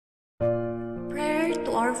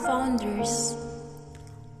to our founders.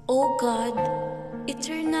 O God,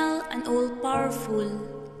 eternal and all-powerful,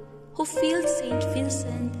 who filled Saint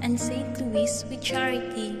Vincent and Saint Louise with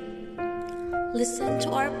charity, listen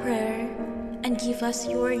to our prayer and give us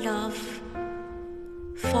your love.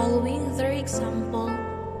 Following their example,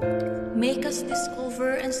 make us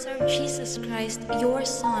discover and serve Jesus Christ, your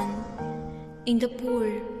Son, in the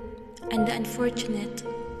poor and the unfortunate.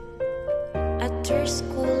 At their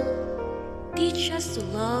school, teach us to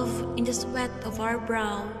love in the sweat of our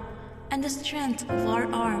brow and the strength of our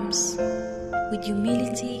arms, with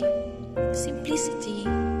humility, simplicity,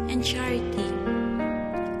 and charity.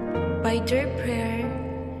 By their prayer,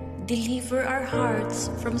 deliver our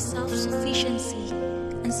hearts from self-sufficiency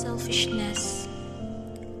and selfishness.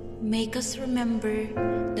 Make us remember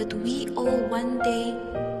that we all one day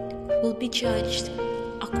will be judged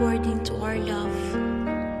according to our love.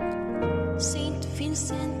 Saint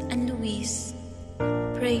Vincent and Louise,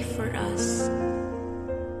 pray for us.